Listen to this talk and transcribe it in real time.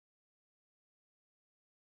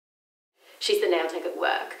she's the nail tech at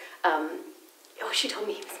work. She told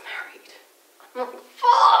me he was married. I'm like,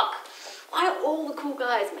 fuck! Why are all the cool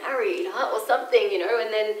guys married, huh? Or something, you know?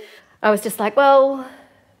 And then I was just like, well,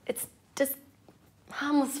 it's just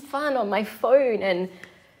harmless fun on my phone, and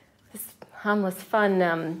this harmless fun,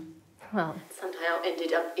 well, somehow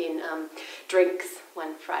ended up in drinks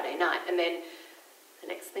one Friday night, and then the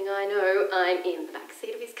next thing I know, I'm in the back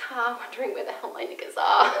seat of his car wondering where the hell my knickers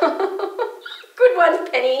are. Good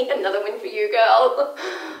one, Penny. Another win for you, girl.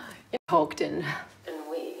 Talked and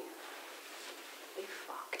we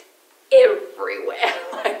fucked everywhere.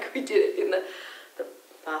 Like, we did it in the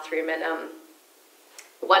bathroom, and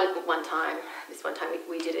one time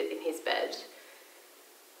we did it in his bed.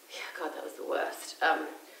 Yeah, God, that was the worst.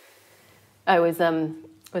 I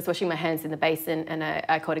was washing my hands in the basin, and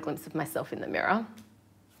I caught a glimpse of myself in the mirror.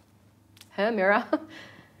 Her mirror.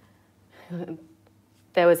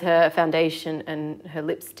 There was her foundation and her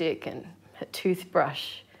lipstick and her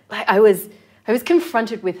toothbrush. I was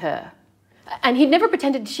confronted with her, and he'd never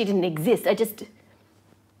pretended she didn't exist.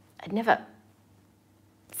 I'd never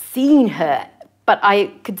seen her, but I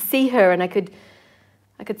could see her, and I could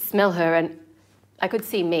smell her, and I could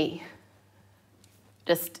see me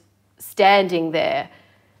just standing there.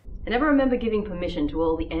 I never remember giving permission to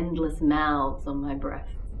all the endless mouths on my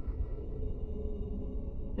breasts.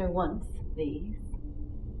 No, once these,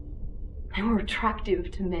 they were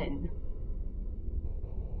attractive to men.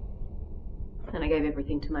 And I gave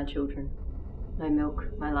everything to my children. My milk,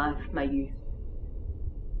 my life, my youth.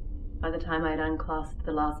 By the time I had unclasped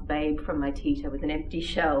the last babe from my teat, I was an empty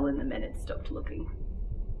shell, and the men had stopped looking.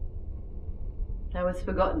 I was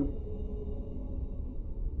forgotten.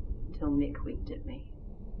 Until Mick winked at me.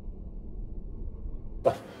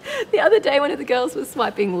 The other day, one of the girls was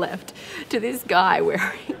swiping left to this guy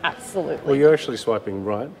wearing absolutely... Well, you're actually swiping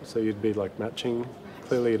right, so you'd be like matching.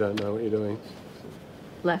 Clearly you don't know what you're doing.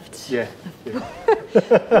 Left. Yeah.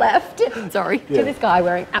 Left. Sorry. Yeah. To this guy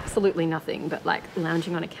wearing absolutely nothing, but like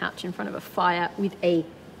lounging on a couch in front of a fire with a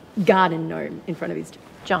garden gnome in front of his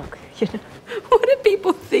junk. You know? What are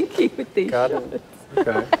people thinking with these Garden? shots?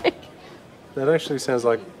 Okay. Like... That actually sounds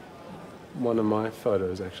like one of my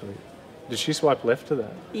photos, actually. Did she swipe left to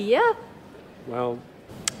that? Yeah. Well...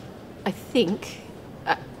 I think...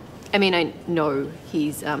 I mean, I know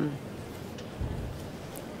he's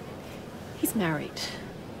married.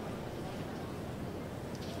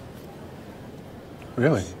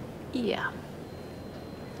 Really? Yeah.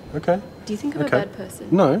 Okay. Do you think I'm a bad person?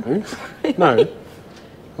 No. No.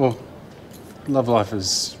 Well, love life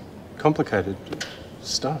is complicated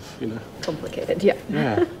stuff, you know. Complicated, yeah.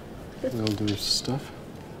 Yeah. We all do stuff.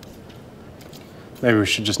 Maybe we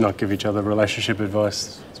should just not give each other relationship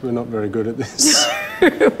advice. We're not very good at this.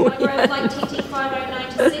 Flight TT 509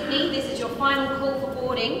 to Sydney. This is your final call for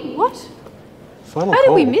boarding. What? Final How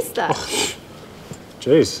call? did we miss that? Oh,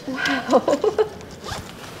 jeez. Wow.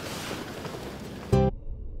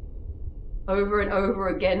 Over and over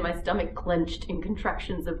again, my stomach clenched in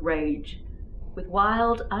contractions of rage. With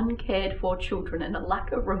wild, uncared-for children and a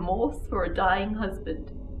lack of remorse for a dying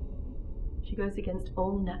husband, she goes against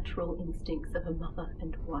all natural instincts of a mother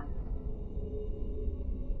and wife.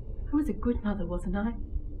 I was a good mother, wasn't I?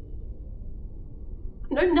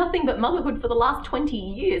 I've known nothing but motherhood for the last 20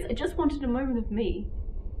 years. I just wanted a moment of me.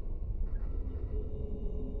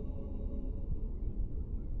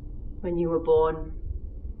 When you were born,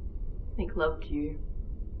 Nick loved you.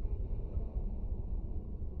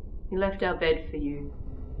 He left our bed for you.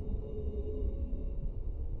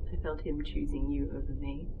 I felt him choosing you over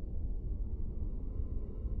me.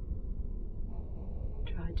 I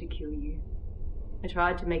tried to kill you. I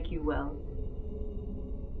tried to make you well.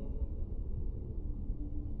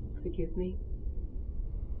 Forgive me.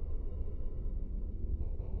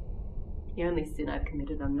 The only sin I've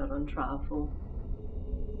committed I'm not on trial for.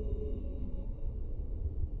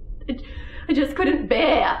 I just couldn't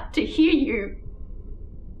bear to hear you,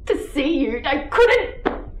 to see you. I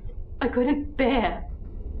couldn't bear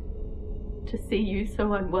to see you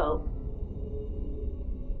so unwell.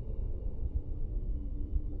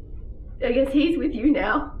 I guess he's with you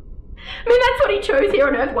now. I mean, that's what he chose here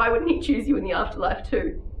on Earth. Why wouldn't he choose you in the afterlife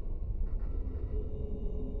too?